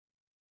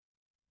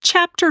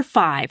Chapter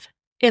 5.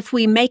 If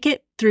We Make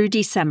It Through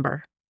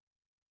December.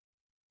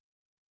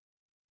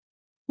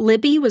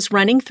 Libby was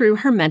running through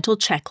her mental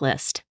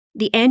checklist.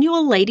 The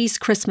annual ladies'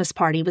 Christmas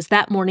party was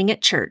that morning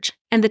at church,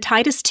 and the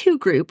Titus II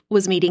group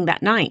was meeting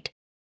that night.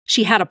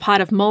 She had a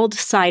pot of mulled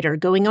cider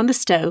going on the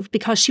stove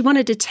because she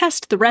wanted to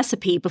test the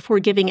recipe before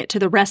giving it to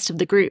the rest of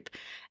the group,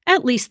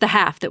 at least the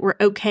half that were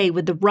okay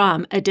with the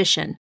rum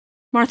addition.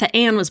 Martha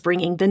Ann was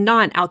bringing the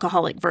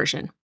non-alcoholic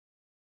version.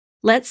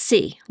 Let's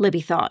see,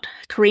 Libby thought.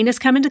 Karina's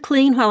coming to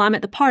clean while I'm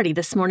at the party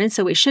this morning,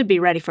 so we should be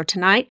ready for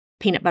tonight.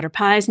 Peanut butter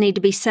pies need to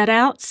be set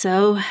out,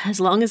 so as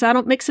long as I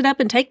don't mix it up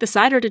and take the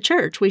cider to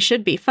church, we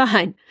should be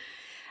fine.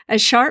 A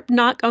sharp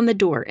knock on the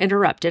door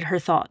interrupted her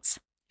thoughts.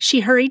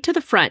 She hurried to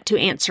the front to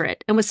answer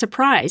it and was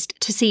surprised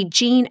to see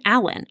Jean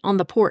Allen on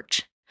the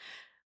porch.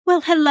 "Well,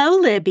 hello,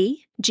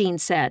 Libby," Jean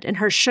said in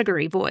her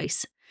sugary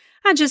voice.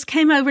 "I just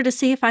came over to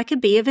see if I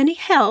could be of any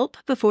help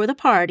before the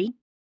party."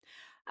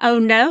 "Oh,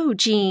 no,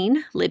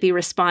 Jean," Libby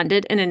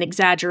responded in an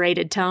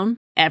exaggerated tone.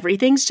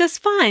 "Everything's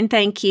just fine,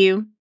 thank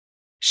you."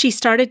 She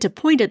started to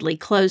pointedly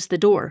close the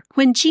door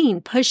when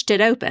Jean pushed it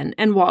open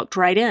and walked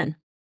right in.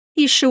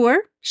 "You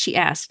sure?" she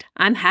asked.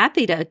 "I'm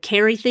happy to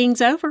carry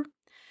things over."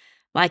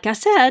 "Like I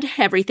said,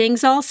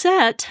 everything's all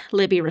set,"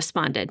 Libby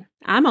responded.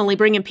 "I'm only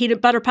bringing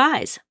peanut butter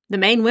pies. The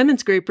main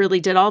women's group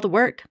really did all the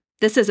work.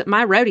 This isn't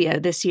my rodeo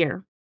this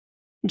year."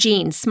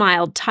 Jean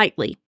smiled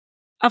tightly.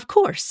 "Of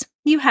course,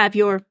 you have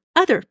your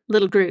other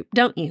little group,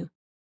 don't you?"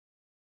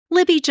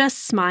 Libby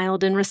just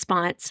smiled in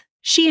response.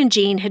 She and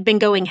Jean had been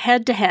going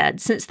head-to-head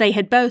since they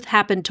had both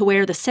happened to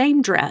wear the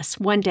same dress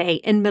one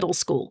day in middle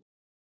school.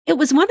 It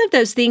was one of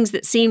those things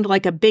that seemed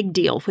like a big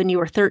deal when you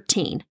were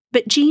 13,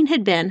 but Jean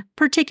had been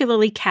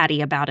particularly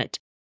catty about it.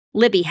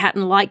 Libby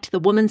hadn't liked the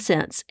woman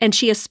since, and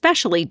she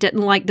especially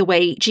didn't like the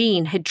way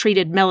Jean had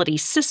treated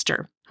Melody's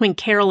sister when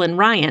Carol and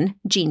Ryan,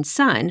 Jean's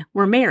son,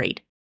 were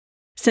married.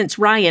 Since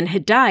Ryan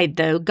had died,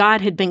 though,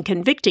 God had been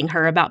convicting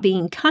her about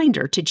being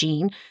kinder to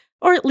Jean,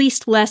 or at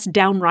least less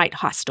downright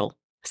hostile.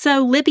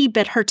 So Libby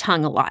bit her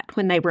tongue a lot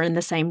when they were in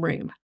the same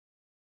room.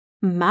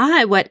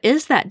 "My, what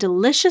is that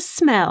delicious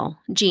smell?"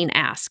 Jean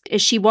asked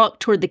as she walked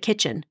toward the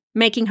kitchen,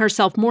 making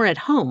herself more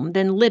at home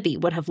than Libby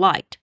would have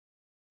liked.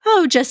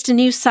 "Oh, just a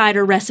new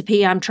cider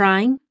recipe I'm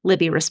trying,"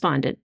 Libby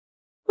responded.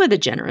 "With a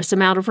generous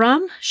amount of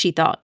rum," she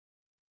thought.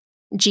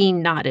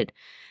 Jean nodded.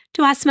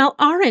 "Do I smell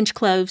orange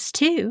cloves,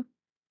 too?"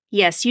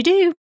 "Yes, you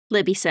do,"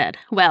 Libby said.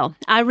 "Well,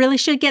 I really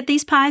should get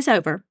these pies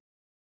over."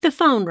 The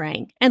phone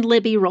rang, and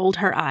Libby rolled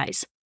her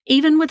eyes.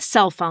 Even with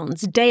cell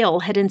phones,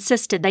 Dale had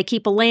insisted they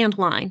keep a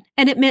landline,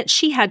 and it meant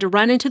she had to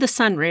run into the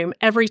sunroom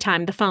every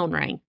time the phone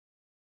rang.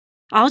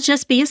 "I'll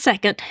just be a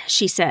second,"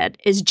 she said,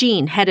 as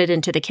Jean headed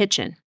into the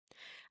kitchen.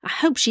 "I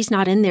hope she's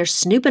not in there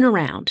snooping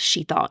around,"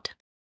 she thought.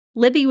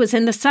 Libby was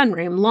in the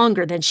sunroom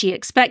longer than she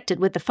expected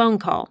with the phone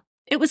call.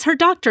 It was her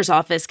doctor's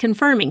office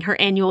confirming her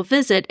annual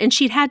visit, and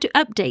she'd had to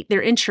update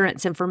their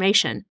insurance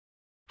information.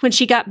 When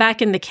she got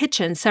back in the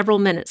kitchen several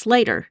minutes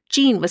later,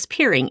 Jean was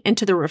peering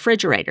into the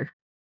refrigerator.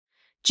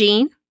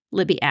 "Jean?"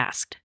 Libby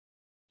asked.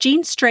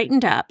 Jean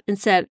straightened up and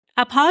said,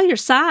 "I paw your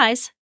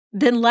size,"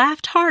 then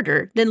laughed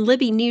harder than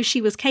Libby knew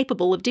she was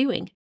capable of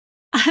doing.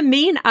 "I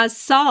mean, I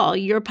saw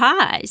your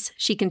pies,"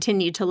 she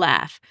continued to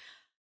laugh.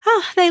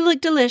 "Oh, they look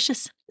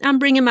delicious. I'm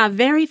bringing my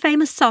very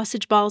famous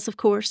sausage balls, of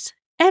course.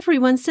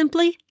 Everyone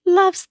simply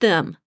loves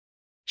them."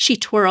 She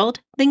twirled,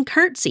 then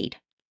curtsied.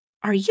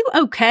 "Are you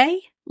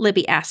okay?"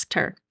 Libby asked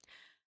her.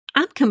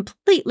 "I'm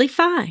completely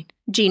fine,"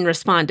 Jean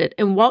responded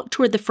and walked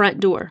toward the front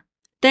door.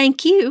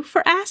 "Thank you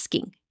for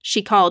asking,"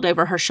 she called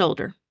over her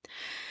shoulder.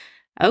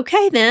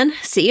 "Okay then,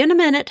 see you in a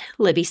minute,"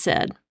 Libby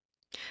said.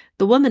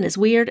 The woman is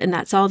weird and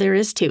that's all there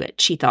is to it,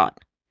 she thought.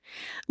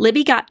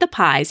 Libby got the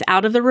pies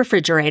out of the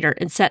refrigerator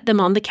and set them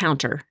on the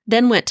counter,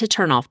 then went to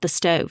turn off the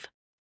stove.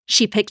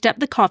 She picked up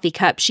the coffee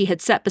cup she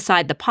had set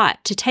beside the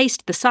pot to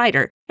taste the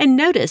cider and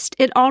noticed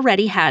it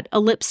already had a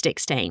lipstick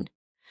stain.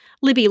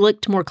 Libby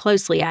looked more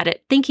closely at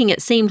it, thinking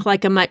it seemed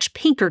like a much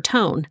pinker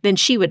tone than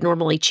she would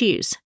normally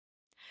choose.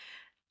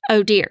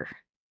 Oh dear.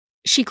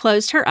 She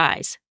closed her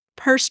eyes,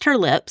 pursed her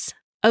lips,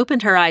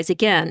 opened her eyes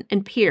again,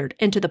 and peered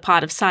into the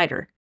pot of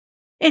cider.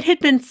 It had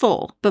been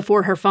full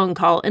before her phone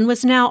call and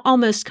was now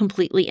almost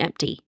completely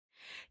empty.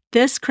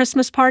 This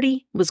Christmas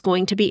party was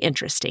going to be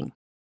interesting.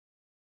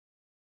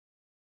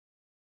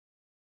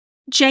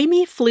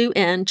 Jamie flew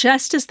in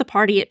just as the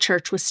party at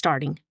church was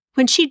starting.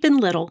 When she'd been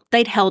little,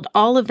 they'd held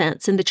all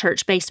events in the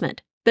church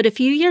basement, but a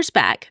few years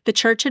back, the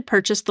church had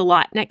purchased the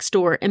lot next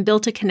door and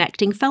built a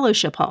connecting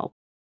fellowship hall.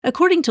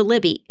 According to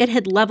Libby, it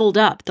had leveled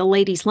up the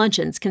ladies'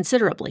 luncheons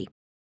considerably.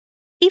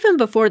 Even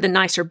before the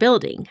nicer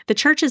building, the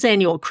church's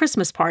annual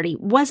Christmas party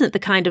wasn't the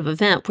kind of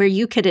event where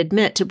you could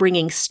admit to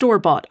bringing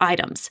store-bought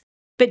items.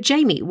 But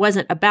Jamie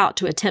wasn't about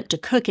to attempt to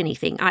cook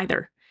anything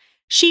either.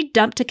 She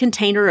dumped a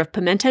container of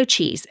pimento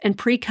cheese and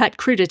pre-cut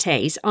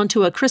crudités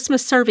onto a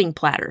Christmas serving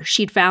platter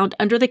she'd found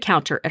under the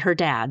counter at her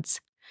dad's.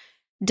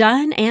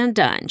 Done and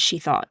done, she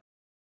thought.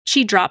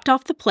 She dropped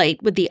off the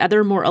plate with the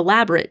other more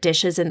elaborate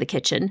dishes in the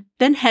kitchen,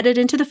 then headed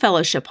into the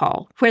fellowship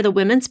hall, where the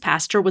women's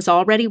pastor was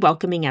already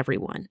welcoming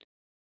everyone.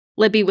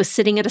 Libby was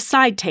sitting at a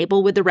side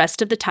table with the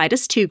rest of the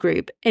Titus II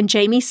group, and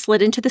Jamie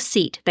slid into the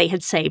seat they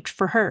had saved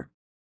for her.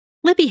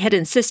 Libby had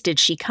insisted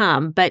she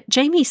come, but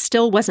Jamie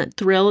still wasn't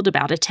thrilled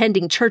about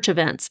attending church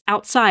events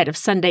outside of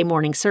Sunday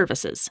morning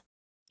services.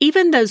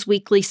 Even those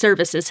weekly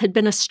services had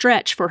been a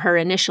stretch for her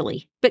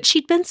initially, but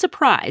she'd been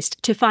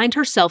surprised to find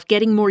herself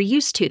getting more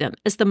used to them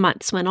as the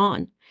months went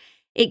on.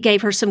 It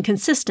gave her some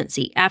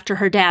consistency after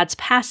her dad's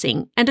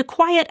passing and a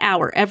quiet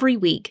hour every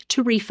week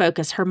to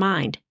refocus her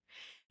mind.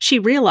 She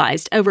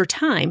realized over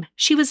time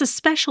she was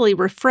especially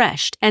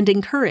refreshed and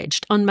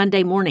encouraged on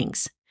Monday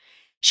mornings.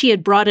 She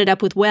had brought it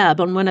up with Webb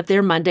on one of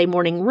their Monday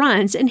morning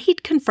runs, and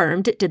he'd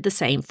confirmed it did the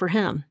same for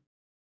him.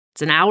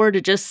 "It's an hour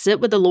to just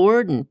sit with the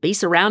Lord and be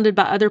surrounded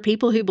by other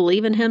people who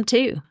believe in Him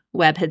too,"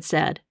 Webb had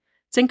said.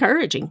 "It's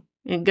encouraging,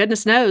 and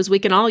goodness knows we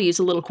can all use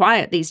a little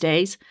quiet these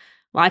days.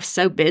 Life's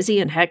so busy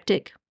and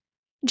hectic."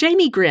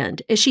 Jamie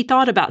grinned as she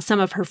thought about some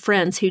of her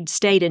friends who'd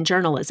stayed in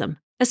journalism,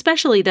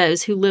 especially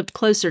those who lived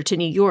closer to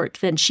New York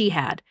than she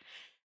had.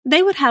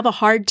 They would have a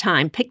hard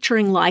time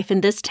picturing life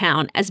in this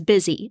town as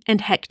busy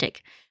and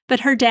hectic,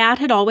 but her dad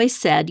had always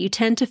said you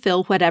tend to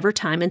fill whatever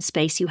time and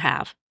space you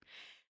have.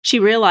 She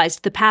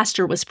realized the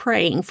pastor was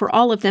praying for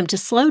all of them to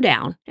slow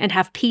down and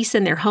have peace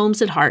in their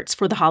homes and hearts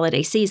for the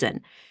holiday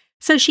season,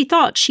 so she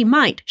thought she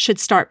should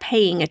start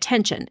paying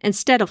attention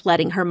instead of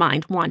letting her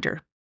mind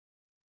wander.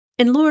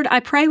 "And Lord,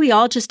 I pray we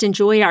all just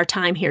enjoy our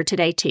time here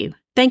today too.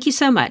 Thank you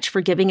so much for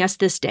giving us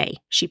this day,"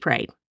 she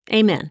prayed.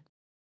 Amen.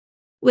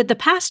 With the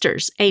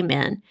pastor's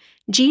amen,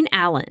 Jean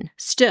Allen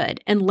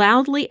stood and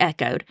loudly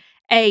echoed,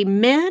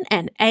 "Amen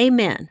and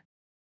amen."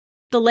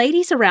 The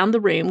ladies around the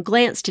room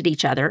glanced at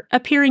each other,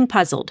 appearing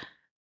puzzled.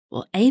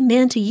 "Well,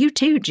 amen to you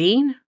too,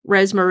 Jean,"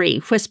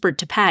 Rosemarie whispered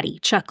to Patty,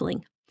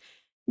 chuckling.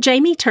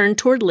 Jamie turned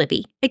toward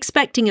Libby,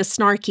 expecting a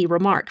snarky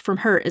remark from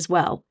her as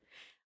well.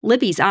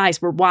 Libby's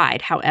eyes were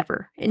wide,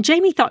 however, and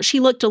Jamie thought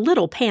she looked a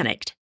little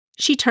panicked.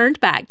 She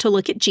turned back to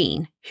look at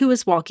Jean, who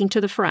was walking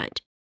to the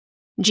front.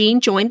 Jean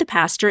joined the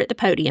pastor at the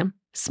podium,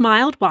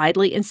 smiled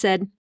widely, and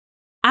said,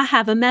 "I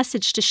have a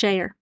message to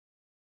share."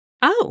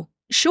 "Oh,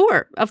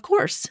 sure, of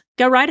course.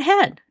 Go right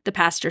ahead," the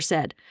pastor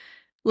said.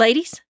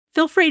 "Ladies,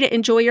 feel free to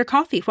enjoy your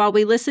coffee while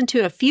we listen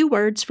to a few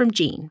words from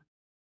Jean."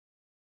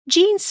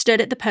 Jean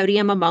stood at the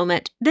podium a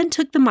moment, then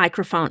took the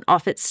microphone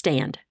off its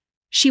stand.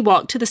 She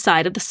walked to the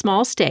side of the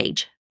small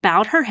stage,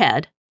 bowed her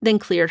head, then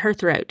cleared her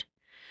throat.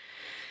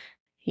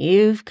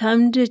 "You've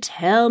come to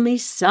tell me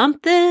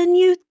something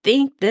you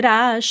think that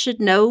I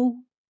should know."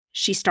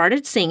 She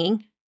started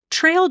singing,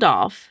 trailed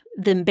off,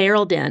 then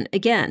barreled in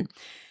again.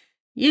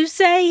 "You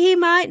say he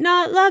might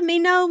not love me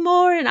no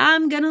more, and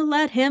I'm gonna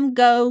let him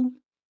go."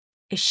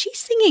 Is she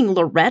singing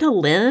Loretta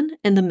Lynn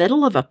in the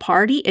middle of a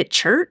party at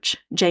church?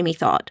 Jamie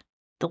thought.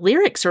 The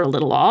lyrics are a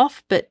little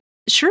off, but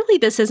surely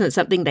this isn't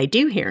something they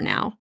do here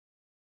now.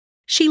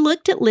 She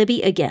looked at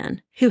Libby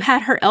again, who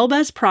had her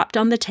elbows propped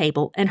on the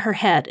table and her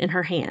head in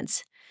her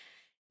hands.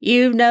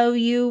 "You know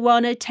you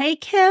want to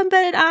take him,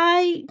 but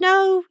I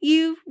know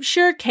you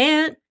sure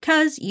can't,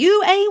 'cause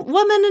you ain't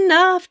woman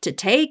enough to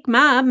take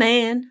my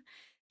man."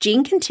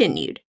 Jean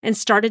continued and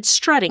started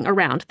strutting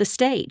around the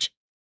stage.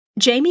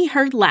 Jamie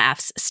heard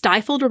laughs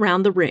stifled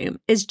around the room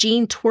as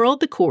Jean twirled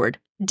the cord,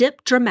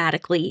 dipped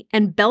dramatically,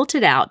 and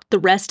belted out the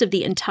rest of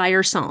the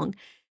entire song,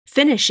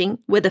 finishing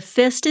with a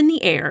fist in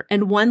the air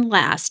and one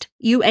last,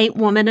 "You ain't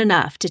woman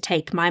enough to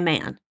take my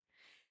man."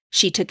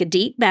 She took a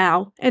deep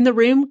bow, and the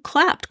room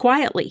clapped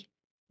quietly.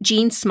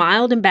 Jean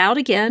smiled and bowed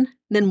again,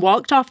 then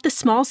walked off the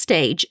small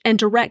stage and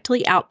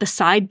directly out the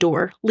side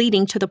door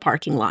leading to the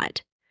parking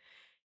lot.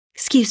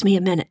 "Excuse me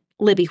a minute,"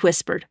 Libby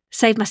whispered.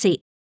 "Save my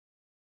seat."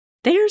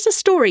 There's a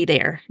story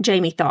there,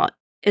 Jamie thought,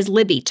 as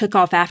Libby took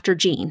off after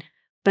Jean,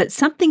 but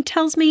something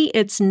tells me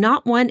it's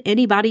not one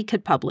anybody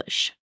could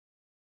publish.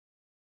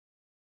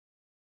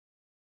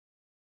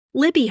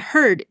 Libby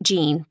heard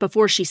Jean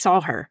before she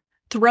saw her,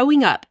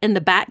 throwing up in the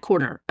back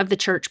corner of the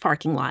church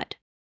parking lot.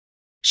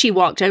 She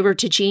walked over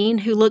to Jean,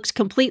 who looked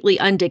completely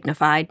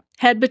undignified,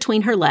 head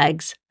between her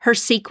legs, her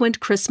sequined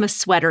Christmas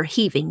sweater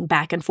heaving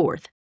back and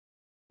forth.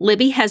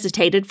 Libby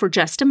hesitated for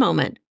just a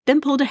moment,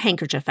 then pulled a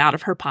handkerchief out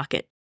of her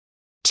pocket.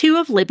 Two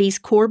of Libby's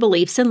core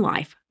beliefs in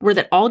life were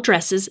that all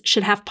dresses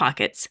should have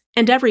pockets,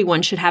 and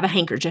everyone should have a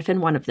handkerchief in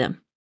one of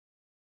them.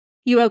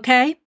 "You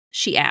okay?"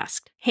 she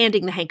asked,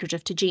 handing the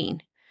handkerchief to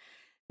Jean.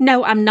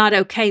 "No, I'm not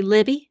okay,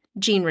 Libby,"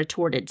 Jean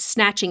retorted,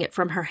 snatching it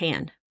from her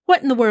hand.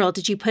 "What in the world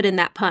did you put in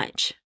that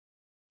punch?"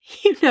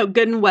 "You know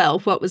good and well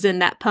what was in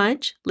that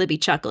punch," Libby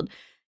chuckled.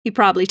 "You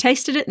probably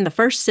tasted it in the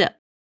first sip."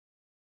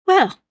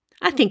 "Well,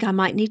 I think I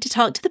might need to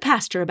talk to the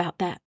pastor about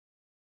that."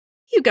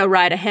 "You go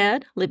right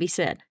ahead," Libby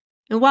said.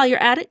 "And while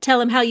you're at it,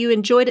 tell him how you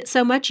enjoyed it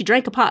so much you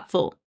drank a pot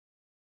full."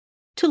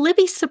 To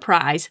Libby's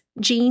surprise,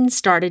 Jean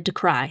started to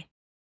cry.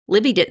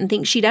 Libby didn't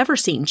think she'd ever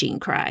seen Jean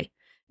cry.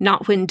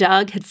 Not when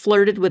Doug had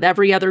flirted with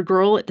every other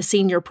girl at the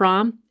senior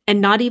prom, and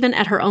not even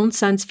at her own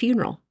son's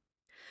funeral.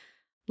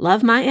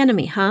 Love my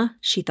enemy, huh?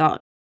 She thought.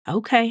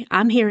 Okay,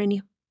 I'm hearing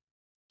you.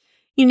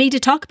 You need to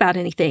talk about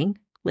anything?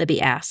 Libby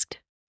asked.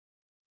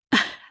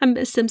 I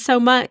miss him so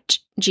much,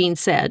 Jean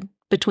said,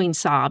 between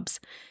sobs.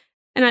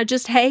 And I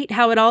just hate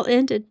how it all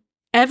ended.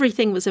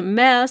 Everything was a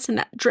mess, and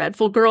that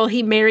dreadful girl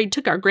he married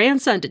took our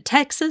grandson to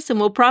Texas, and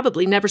we'll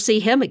probably never see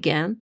him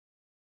again.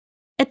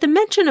 At the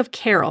mention of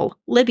Carol,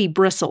 Libby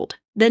bristled,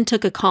 then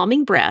took a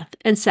calming breath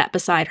and sat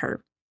beside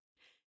her.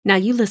 Now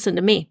you listen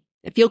to me.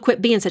 If you'll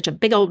quit being such a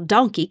big old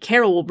donkey,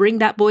 Carol will bring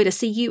that boy to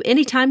see you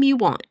any time you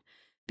want.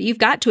 But you've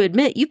got to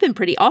admit you've been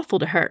pretty awful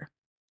to her.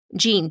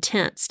 Jean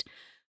tensed.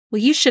 Well,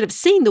 you should have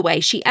seen the way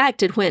she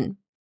acted when...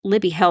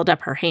 Libby held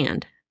up her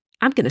hand.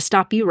 I'm going to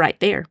stop you right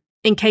there.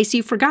 In case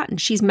you've forgotten,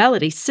 she's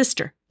Melody's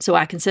sister, so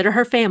I consider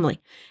her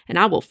family, and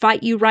I will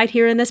fight you right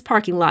here in this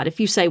parking lot if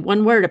you say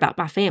one word about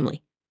my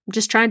family. I'm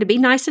just trying to be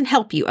nice and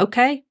help you,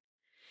 okay?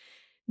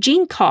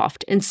 Jean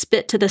coughed and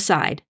spit to the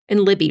side,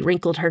 and Libby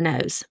wrinkled her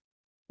nose.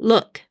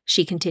 Look,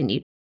 she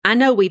continued, I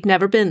know we've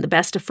never been the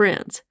best of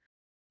friends.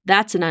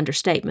 That's an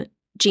understatement,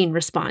 Jean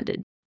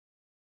responded.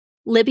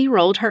 Libby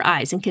rolled her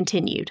eyes and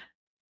continued.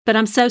 But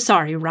I'm so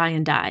sorry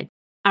Ryan died.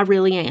 I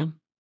really am.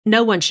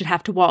 No one should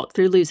have to walk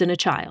through losing a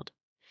child.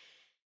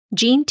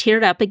 Jean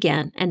teared up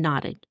again and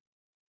nodded.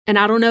 And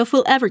I don't know if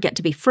we'll ever get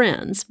to be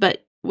friends,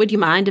 but would you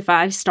mind if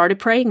I started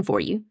praying for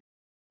you?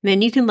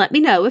 Then you can let me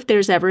know if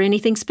there's ever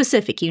anything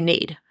specific you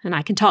need, and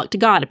I can talk to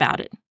God about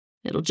it.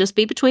 It'll just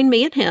be between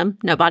me and him.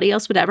 Nobody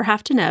else would ever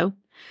have to know.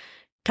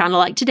 Kind of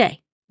like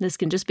today. This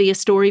can just be a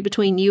story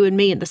between you and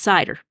me and the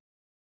cider.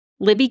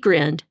 Libby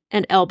grinned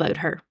and elbowed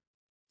her.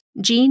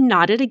 Jean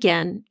nodded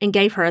again and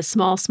gave her a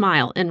small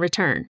smile in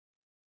return.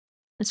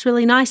 It's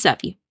really nice of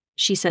you,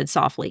 she said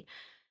softly.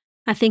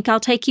 I think I'll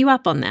take you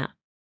up on that.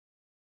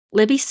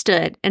 Libby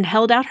stood and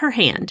held out her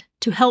hand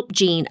to help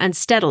Jean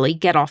unsteadily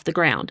get off the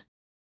ground.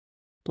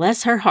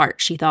 Bless her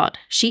heart, she thought.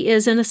 She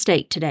is in a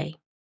state today.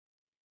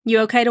 You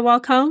okay to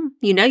walk home?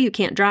 You know you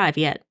can't drive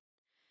yet.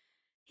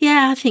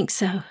 Yeah, I think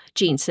so,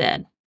 Jean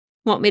said.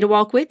 Want me to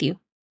walk with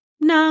you?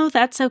 No,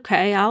 that's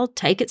okay. I'll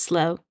take it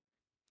slow.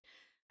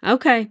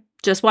 Okay,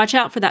 just watch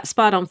out for that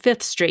spot on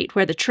 5th Street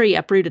where the tree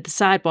uprooted the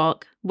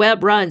sidewalk.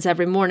 Webb runs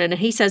every morning, and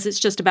he says it's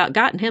just about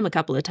gotten him a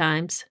couple of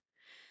times.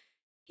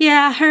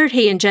 Yeah, I heard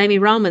he and Jamie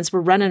Romans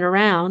were running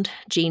around,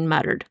 Jean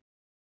muttered.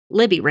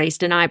 Libby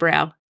raised an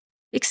eyebrow.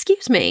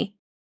 Excuse me?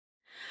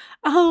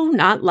 Oh,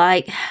 not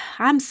like.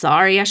 I'm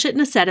sorry, I shouldn't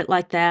have said it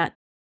like that.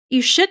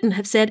 You shouldn't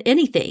have said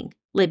anything,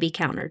 Libby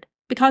countered,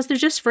 because they're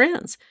just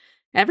friends.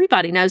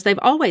 Everybody knows they've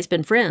always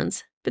been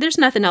friends, but there's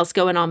nothing else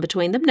going on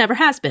between them, never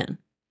has been.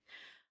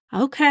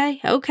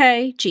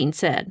 Okay, Jean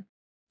said.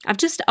 I've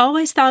just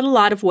always thought a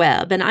lot of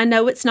Webb, and I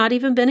know it's not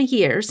even been a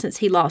year since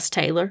he lost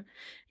Taylor.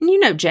 And you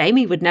know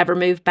Jamie would never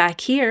move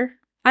back here.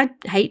 I'd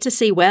hate to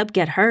see Webb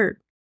get hurt.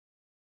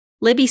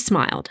 Libby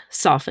smiled,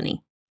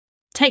 softening.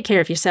 Take care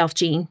of yourself,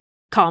 Jean.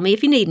 Call me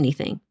if you need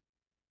anything.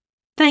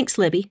 Thanks,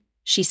 Libby,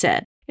 she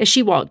said, as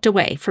she walked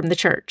away from the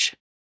church.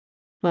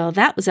 Well,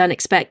 that was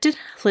unexpected,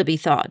 Libby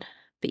thought,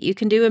 but you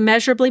can do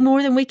immeasurably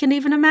more than we can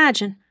even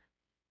imagine.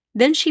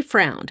 Then she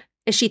frowned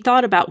as she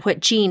thought about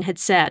what Jean had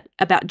said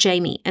about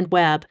Jamie and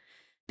Webb,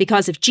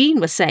 because if Jean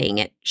was saying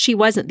it, she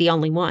wasn't the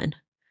only one.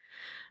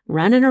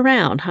 Running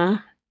around, huh?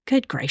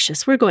 Good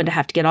gracious, we're going to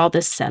have to get all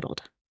this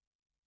settled.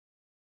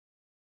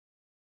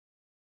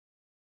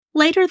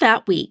 Later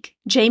that week,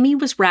 Jamie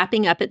was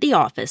wrapping up at the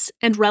office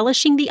and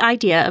relishing the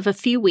idea of a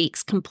few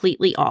weeks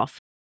completely off.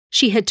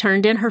 She had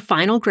turned in her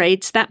final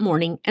grades that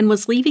morning and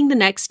was leaving the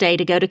next day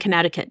to go to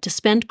Connecticut to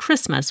spend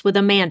Christmas with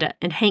Amanda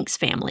and Hank's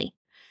family.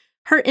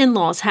 Her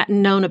in-laws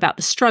hadn't known about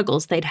the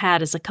struggles they'd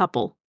had as a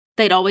couple.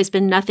 They'd always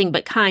been nothing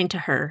but kind to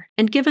her,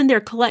 and given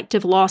their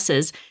collective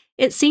losses,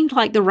 it seemed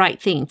like the right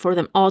thing for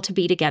them all to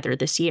be together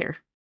this year.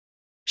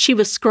 She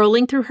was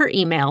scrolling through her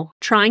email,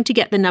 trying to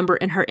get the number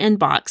in her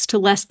inbox to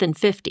less than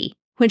 50,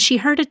 when she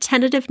heard a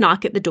tentative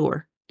knock at the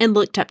door and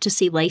looked up to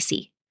see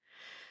Lacey.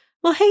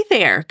 Well, hey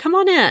there, come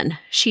on in,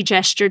 she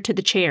gestured to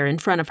the chair in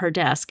front of her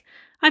desk.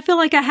 I feel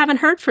like I haven't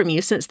heard from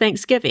you since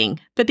Thanksgiving,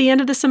 but the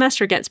end of the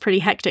semester gets pretty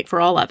hectic for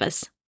all of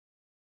us.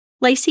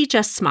 Lacey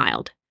just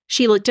smiled.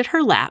 She looked at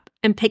her lap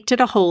and picked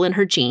at a hole in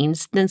her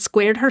jeans, then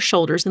squared her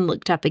shoulders and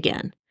looked up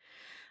again.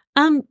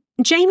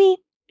 Jamie,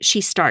 she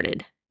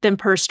started, then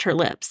pursed her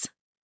lips.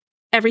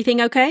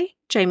 Everything okay?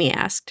 Jamie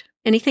asked.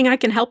 Anything I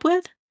can help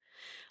with?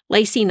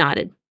 Lacey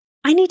nodded.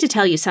 I need to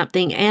tell you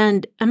something,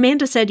 and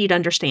Amanda said you'd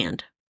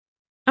understand.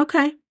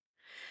 Okay.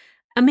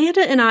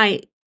 Amanda and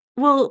I,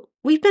 well,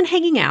 we've been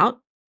hanging out.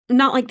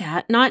 Not like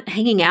that, not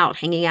hanging out,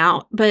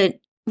 but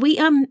we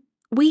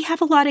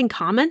have a lot in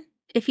common,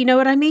 if you know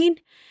what I mean.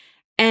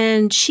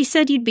 And she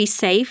said you'd be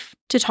safe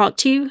to talk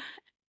to,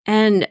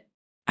 and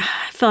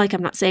I feel like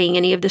I'm not saying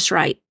any of this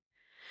right.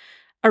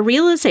 A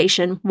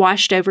realization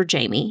washed over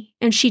Jamie,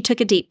 and she took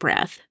a deep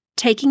breath,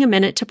 taking a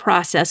minute to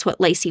process what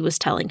Lacey was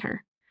telling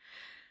her.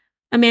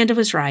 Amanda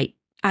was right.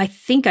 I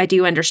think I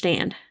do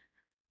understand.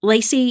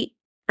 Lacey,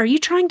 are you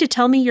trying to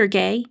tell me you're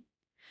gay?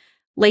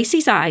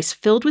 Lacey's eyes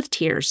filled with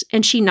tears,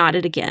 and she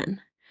nodded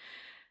again.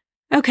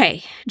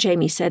 Okay,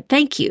 Jamie said,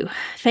 thank you.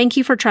 Thank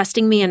you for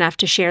trusting me enough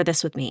to share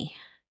this with me.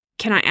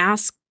 Can I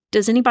ask,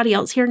 does anybody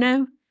else here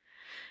know?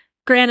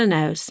 Grana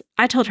knows.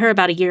 I told her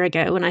about a year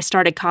ago when I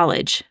started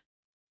college.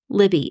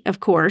 Libby, of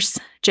course,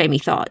 Jamie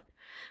thought.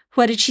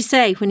 What did she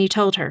say when you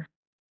told her?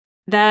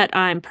 That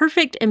I'm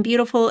perfect and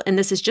beautiful, and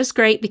this is just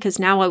great because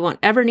now I won't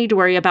ever need to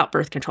worry about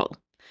birth control.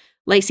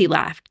 Lacey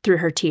laughed through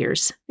her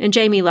tears, and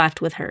Jamie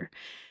laughed with her.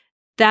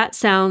 That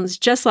sounds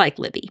just like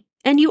Libby,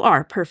 and you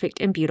are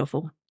perfect and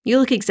beautiful. You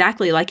look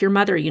exactly like your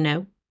mother, you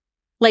know.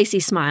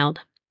 Lacey smiled.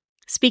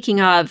 Speaking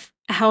of,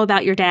 how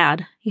about your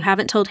dad? You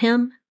haven't told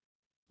him?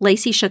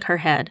 Lacey shook her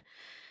head.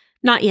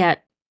 Not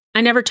yet.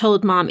 I never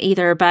told Mom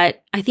either,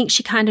 but I think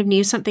she kind of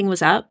knew something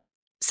was up.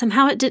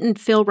 Somehow it didn't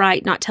feel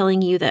right not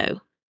telling you,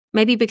 though.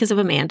 Maybe because of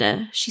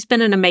Amanda. She's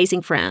been an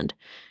amazing friend,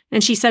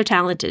 and she's so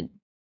talented.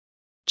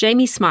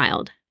 Jamie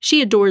smiled.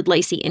 She adored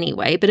Lacey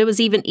anyway, but it was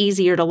even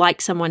easier to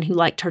like someone who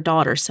liked her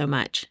daughter so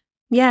much.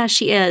 Yeah,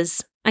 she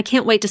is. I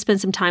can't wait to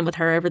spend some time with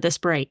her over this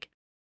break.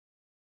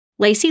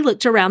 Lacey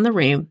looked around the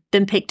room,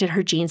 then picked at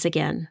her jeans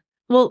again.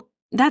 Well,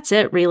 that's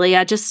it, really.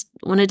 I just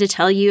wanted to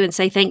tell you and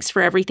say thanks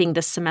for everything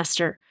this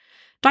semester.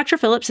 Dr.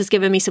 Phillips has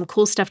given me some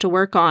cool stuff to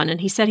work on, and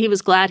he said he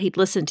was glad he'd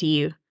listen to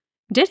you.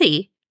 Did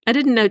he? I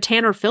didn't know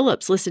Tanner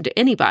Phillips listened to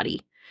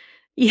anybody.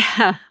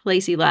 Yeah,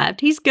 Lacey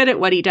laughed. He's good at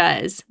what he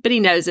does, but he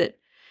knows it.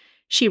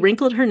 She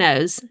wrinkled her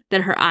nose,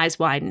 then her eyes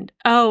widened.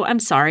 Oh, I'm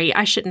sorry.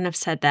 I shouldn't have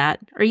said that.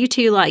 Are you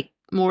two,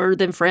 more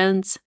than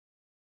friends?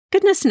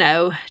 Goodness,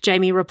 no,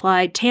 Jamie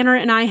replied. Tanner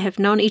and I have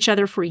known each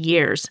other for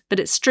years, but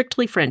it's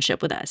strictly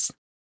friendship with us.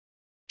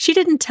 She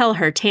didn't tell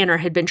her Tanner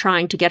had been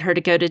trying to get her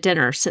to go to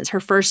dinner since her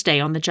first day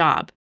on the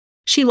job.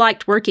 She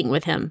liked working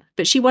with him,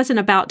 but she wasn't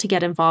about to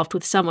get involved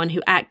with someone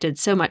who acted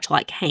so much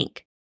like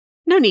Hank.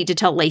 No need to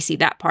tell Lacey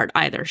that part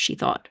either, she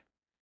thought.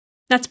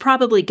 That's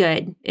probably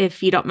good,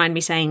 if you don't mind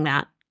me saying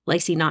that,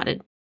 Lacey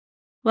nodded.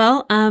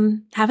 Well,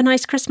 have a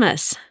nice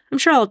Christmas. I'm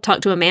sure I'll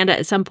talk to Amanda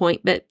at some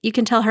point, but you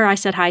can tell her I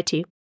said hi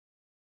too.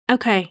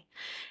 Okay.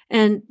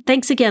 And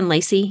thanks again,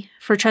 Lacey,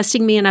 for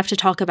trusting me enough to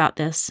talk about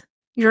this.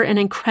 You're an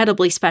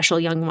incredibly special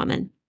young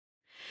woman.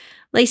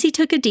 Lacey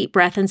took a deep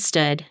breath and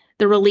stood,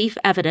 the relief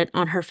evident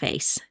on her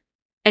face.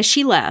 As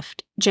she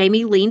left,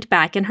 Jamie leaned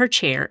back in her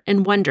chair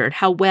and wondered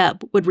how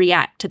Webb would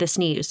react to this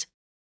news.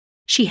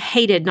 She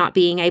hated not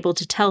being able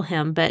to tell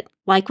him, but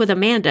like with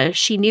Amanda,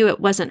 she knew it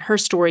wasn't her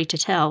story to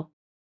tell.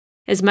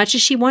 As much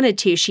as she wanted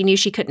to, she knew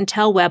she couldn't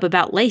tell Webb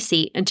about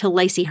Lacey until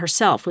Lacey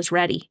herself was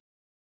ready.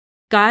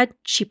 God,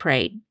 she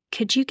prayed,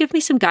 could you give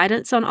me some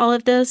guidance on all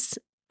of this?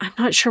 I'm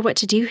not sure what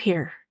to do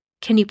here.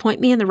 Can you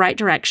point me in the right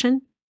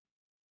direction?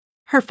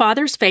 Her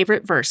father's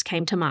favorite verse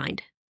came to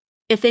mind.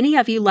 If any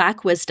of you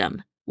lack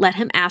wisdom, let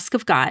him ask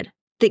of God,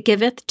 that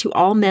giveth to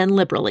all men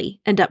liberally,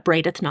 and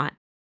upbraideth not.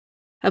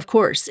 Of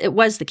course, it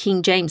was the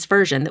King James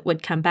Version that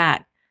would come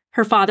back.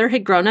 Her father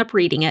had grown up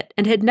reading it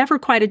and had never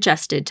quite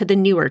adjusted to the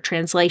newer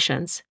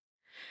translations.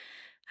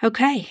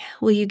 Okay,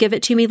 will you give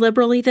it to me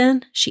liberally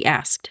then? She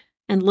asked.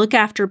 And look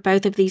after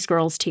both of these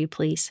girls too,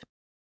 please.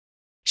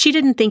 She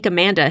didn't think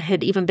Amanda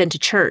had even been to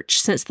church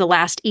since the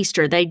last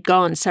Easter they'd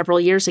gone several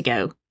years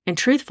ago, and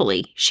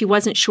truthfully, she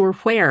wasn't sure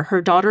where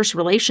her daughter's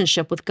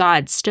relationship with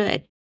God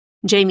stood.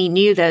 Jamie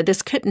knew, though,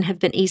 this couldn't have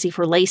been easy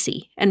for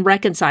Lacey, and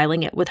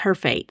reconciling it with her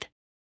faith.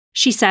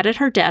 She sat at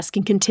her desk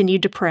and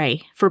continued to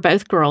pray, for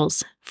both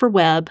girls, for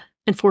Webb,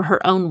 and for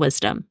her own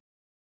wisdom.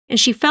 And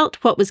she felt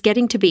what was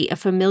getting to be a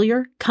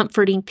familiar,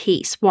 comforting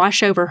peace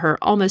wash over her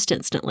almost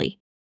instantly,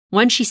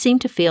 one she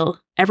seemed to feel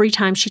every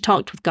time she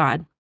talked with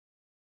God.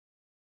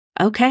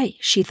 Okay,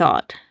 she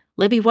thought,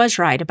 Libby was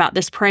right about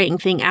this praying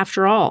thing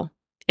after all.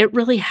 It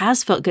really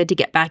has felt good to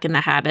get back in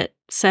the habit,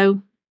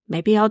 so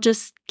maybe I'll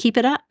just keep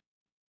it up.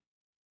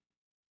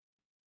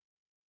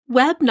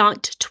 Webb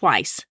knocked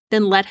twice,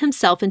 then let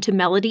himself into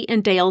Melody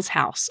and Dale's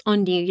house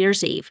on New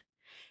Year's Eve.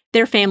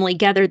 Their family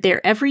gathered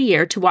there every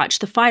year to watch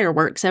the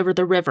fireworks over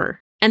the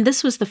river, and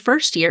this was the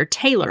first year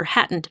Taylor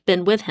hadn't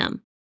been with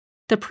him.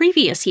 The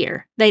previous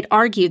year, they'd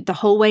argued the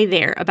whole way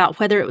there about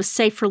whether it was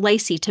safe for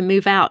Lacey to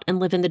move out and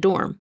live in the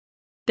dorm.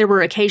 There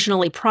were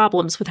occasionally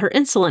problems with her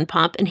insulin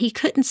pump, and he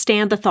couldn't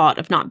stand the thought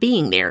of not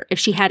being there if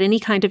she had any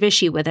kind of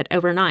issue with it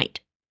overnight.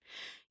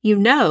 You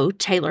know,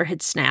 Taylor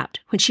had snapped.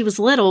 When she was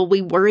little,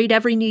 we worried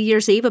every New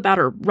Year's Eve about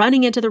her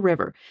running into the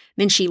river.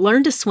 Then she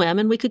learned to swim,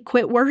 and we could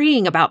quit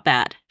worrying about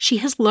that. She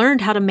has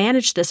learned how to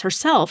manage this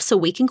herself, so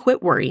we can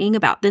quit worrying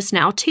about this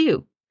now,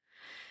 too.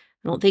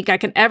 I don't think I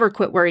can ever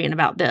quit worrying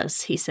about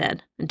this, he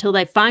said, until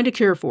they find a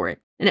cure for it,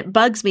 and it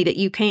bugs me that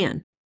you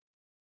can.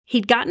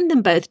 He'd gotten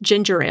them both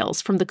ginger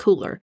ales from the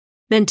cooler.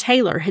 Then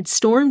Taylor had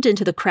stormed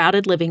into the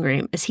crowded living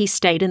room as he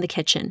stayed in the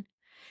kitchen.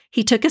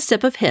 He took a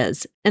sip of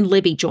his, and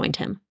Libby joined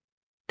him.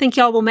 Think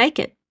y'all will make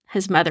it?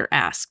 His mother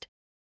asked.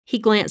 He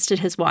glanced at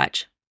his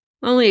watch.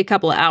 Only a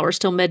couple of hours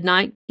till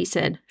midnight, he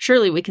said.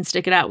 Surely we can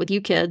stick it out with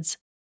you kids.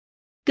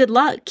 Good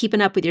luck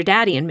keeping up with your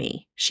daddy and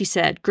me, she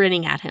said,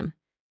 grinning at him.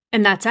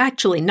 And that's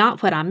actually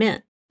not what I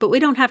meant, but we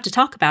don't have to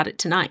talk about it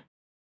tonight.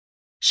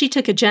 She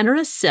took a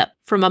generous sip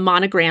from a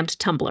monogrammed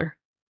tumbler.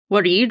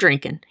 What are you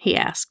drinking? He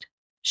asked.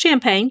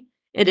 Champagne.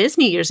 It is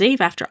New Year's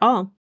Eve, after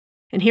all.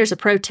 And here's a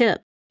pro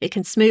tip. It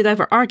can smooth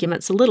over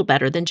arguments a little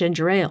better than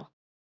ginger ale.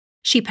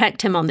 She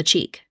pecked him on the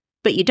cheek.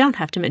 But you don't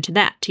have to mention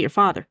that to your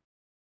father.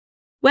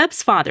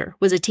 Webb's father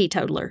was a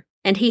teetotaler,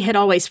 and he had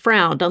always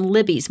frowned on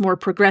Libby's more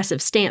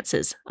progressive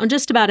stances on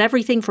just about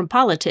everything from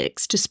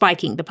politics to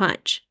spiking the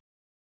punch.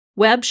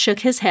 Webb shook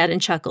his head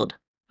and chuckled.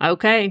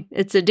 Okay,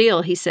 it's a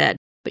deal, he said,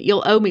 but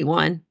you'll owe me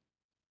one.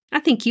 I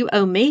think you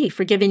owe me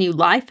for giving you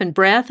life and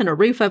breath and a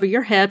roof over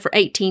your head for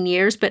 18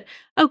 years, but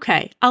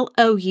okay, I'll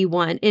owe you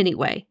one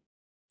anyway.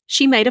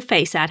 She made a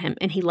face at him,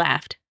 and he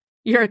laughed.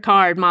 You're a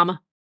card,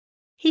 Mama.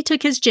 He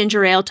took his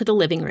ginger ale to the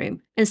living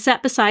room and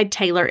sat beside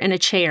Taylor in a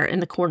chair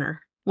in the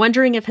corner,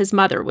 wondering if his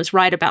mother was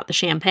right about the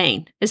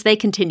champagne, as they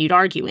continued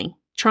arguing,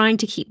 trying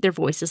to keep their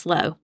voices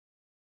low.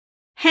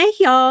 Hey,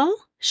 y'all,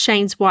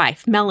 Shane's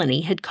wife,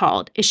 Melanie, had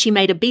called as she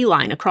made a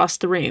beeline across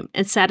the room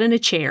and sat in a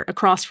chair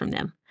across from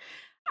them.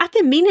 I've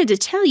been meaning to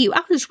tell you,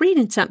 I was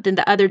reading something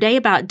the other day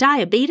about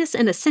diabetes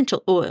and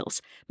essential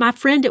oils. My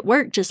friend at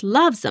work just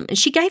loves them, and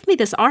she gave me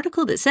this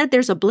article that said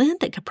there's a blend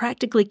that could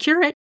practically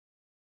cure it.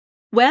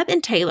 Webb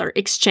and Taylor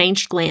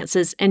exchanged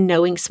glances and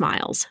knowing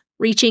smiles,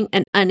 reaching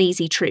an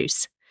uneasy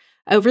truce.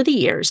 Over the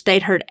years,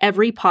 they'd heard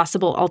every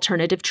possible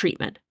alternative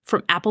treatment,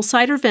 from apple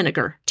cider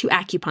vinegar to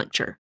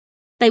acupuncture.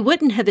 They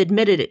wouldn't have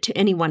admitted it to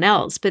anyone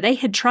else, but they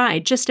had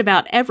tried just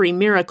about every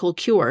miracle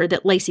cure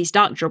that Lacey's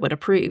doctor would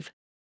approve.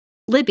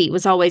 Libby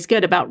was always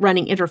good about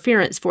running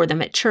interference for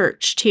them at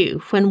church,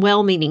 too, when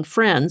well-meaning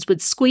friends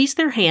would squeeze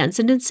their hands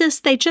and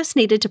insist they just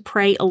needed to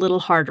pray a little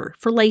harder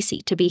for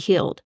Lacey to be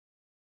healed.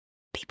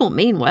 People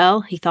mean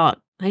well, he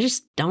thought. They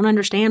just don't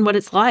understand what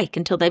it's like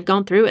until they've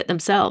gone through it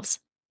themselves.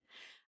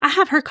 I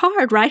have her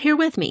card right here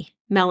with me,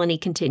 Melanie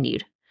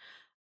continued.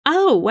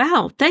 Oh,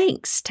 wow,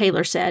 thanks,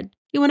 Taylor said.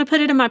 You want to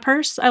put it in my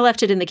purse? I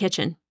left it in the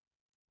kitchen.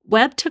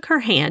 Webb took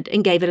her hand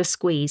and gave it a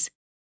squeeze.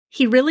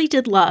 He really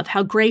did love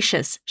how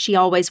gracious she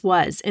always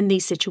was in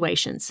these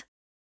situations.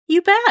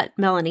 You bet,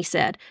 Melanie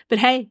said. But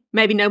hey,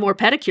 maybe no more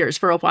pedicures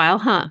for a while,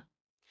 huh?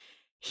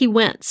 He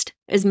winced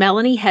as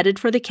Melanie headed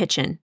for the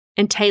kitchen,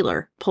 and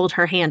Taylor pulled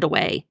her hand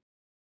away.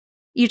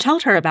 You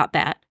told her about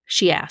that?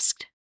 She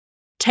asked.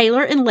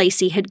 Taylor and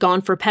Lacey had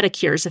gone for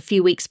pedicures a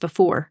few weeks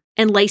before,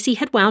 and Lacey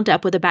had wound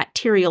up with a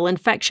bacterial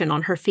infection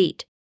on her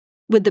feet.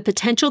 With the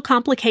potential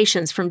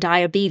complications from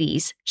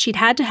diabetes, she'd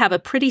had to have a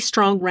pretty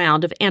strong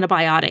round of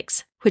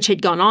antibiotics, which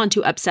had gone on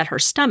to upset her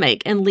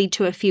stomach and lead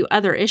to a few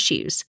other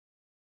issues.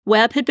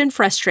 Webb had been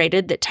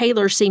frustrated that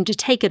Taylor seemed to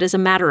take it as a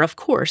matter of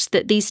course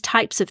that these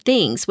types of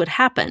things would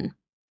happen.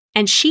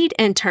 And she'd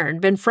in turn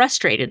been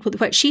frustrated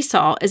with what she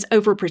saw as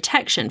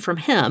overprotection from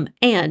him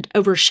and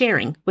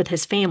oversharing with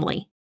his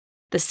family.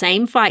 The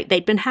same fight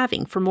they'd been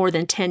having for more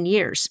than 10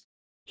 years.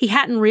 He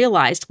hadn't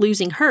realized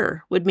losing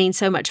her would mean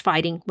so much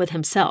fighting with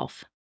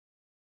himself.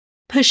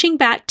 Pushing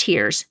back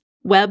tears,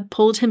 Webb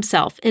pulled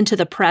himself into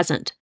the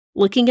present,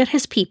 looking at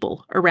his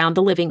people around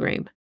the living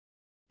room.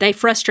 They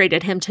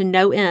frustrated him to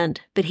no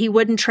end, but he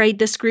wouldn't trade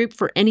this group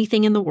for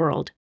anything in the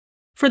world.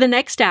 For the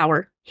next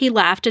hour, he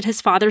laughed at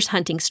his father's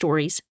hunting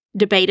stories,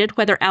 debated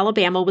whether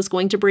Alabama was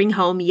going to bring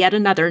home yet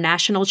another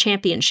national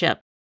championship,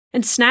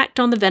 and snacked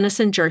on the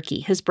venison jerky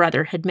his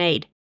brother had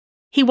made.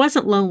 He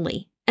wasn't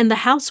lonely, and the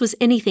house was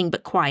anything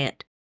but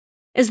quiet.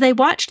 As they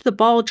watched the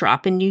ball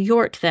drop in New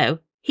York, though,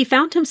 he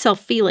found himself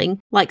feeling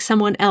like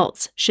someone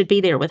else should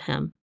be there with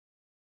him.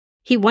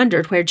 He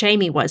wondered where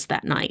Jamie was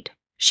that night.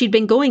 She'd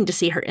been going to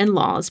see her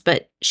in-laws,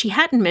 but she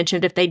hadn't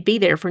mentioned if they'd be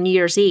there for New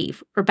Year's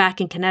Eve or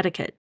back in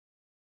Connecticut.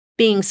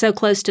 Being so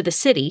close to the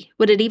city,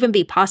 would it even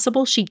be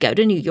possible she'd go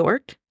to New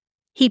York?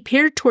 He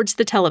peered towards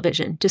the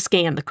television to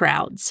scan the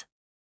crowds.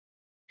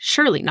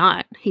 Surely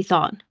not, he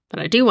thought, but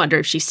I do wonder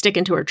if she's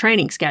sticking to her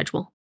training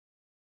schedule.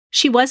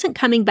 She wasn't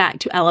coming back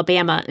to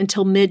Alabama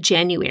until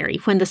mid-January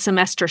when the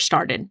semester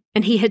started,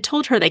 and he had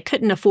told her they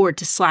couldn't afford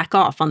to slack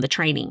off on the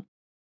training.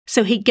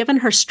 So he'd given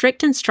her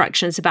strict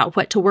instructions about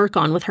what to work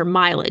on with her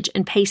mileage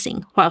and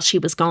pacing while she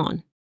was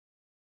gone.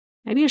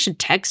 Maybe I should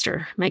text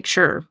her, make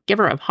sure, give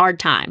her a hard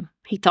time,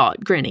 he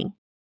thought, grinning.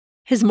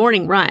 His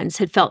morning runs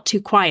had felt too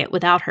quiet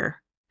without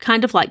her,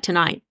 kind of like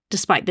tonight,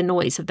 despite the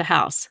noise of the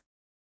house.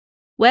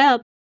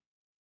 Well,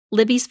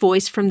 Libby's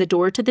voice from the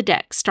door to the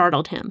deck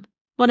startled him.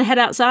 Want to head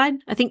outside?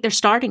 I think they're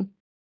starting.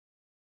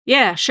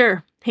 Yeah,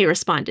 sure, he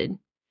responded,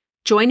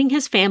 joining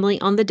his family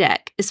on the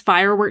deck as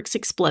fireworks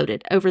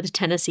exploded over the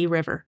Tennessee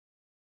River.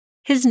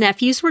 His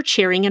nephews were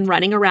cheering and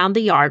running around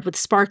the yard with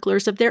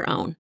sparklers of their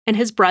own, and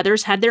his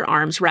brothers had their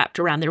arms wrapped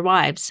around their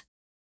wives.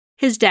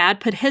 His dad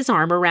put his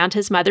arm around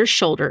his mother's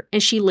shoulder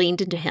and she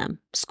leaned into him,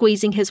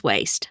 squeezing his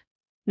waist.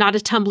 Not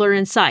a tumbler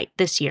in sight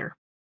this year.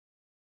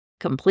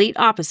 Complete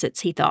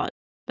opposites, he thought,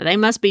 but they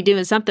must be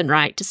doing something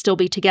right to still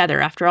be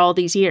together after all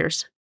these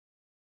years.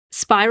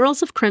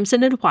 Spirals of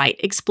crimson and white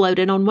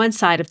exploded on one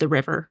side of the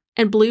river,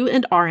 and blue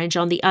and orange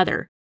on the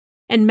other,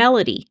 and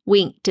Melody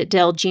winked at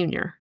Dale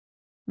Jr.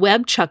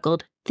 Webb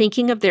chuckled,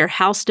 thinking of their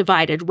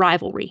house-divided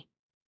rivalry.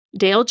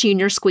 Dale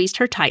Jr. squeezed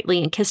her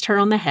tightly and kissed her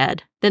on the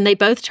head, then they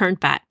both turned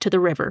back to the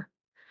river.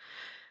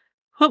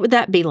 What would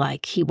that be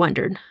like, he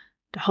wondered.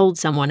 to hold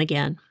someone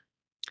again,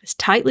 as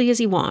tightly as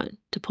you want,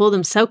 to pull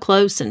them so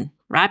close and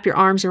wrap your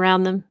arms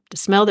around them, to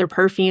smell their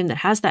perfume that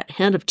has that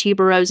hint of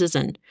tuberoses.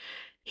 And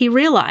he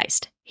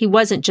realized he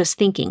wasn't just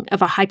thinking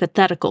of a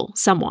hypothetical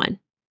someone.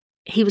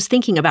 He was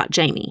thinking about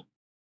Jamie.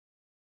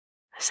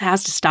 This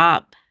has to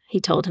stop, he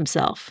told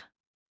himself.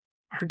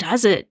 Or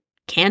does it?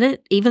 Can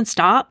it even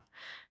stop?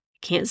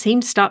 Can't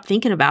seem to stop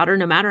thinking about her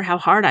no matter how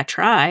hard I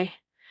try.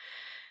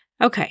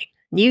 Okay,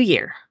 new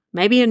year.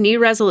 Maybe a new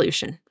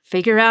resolution.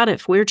 Figure out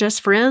if we're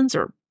just friends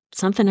or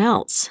something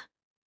else.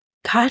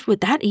 God,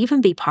 would that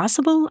even be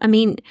possible? I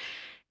mean,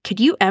 could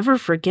you ever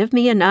forgive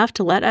me enough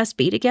to let us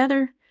be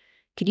together?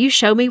 Could you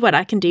show me what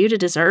I can do to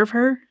deserve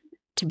her?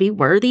 To be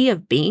worthy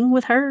of being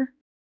with her?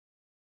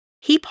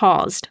 He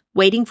paused,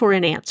 waiting for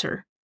an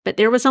answer, but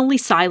there was only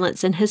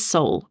silence in his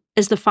soul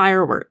as the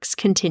fireworks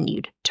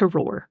continued to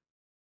roar.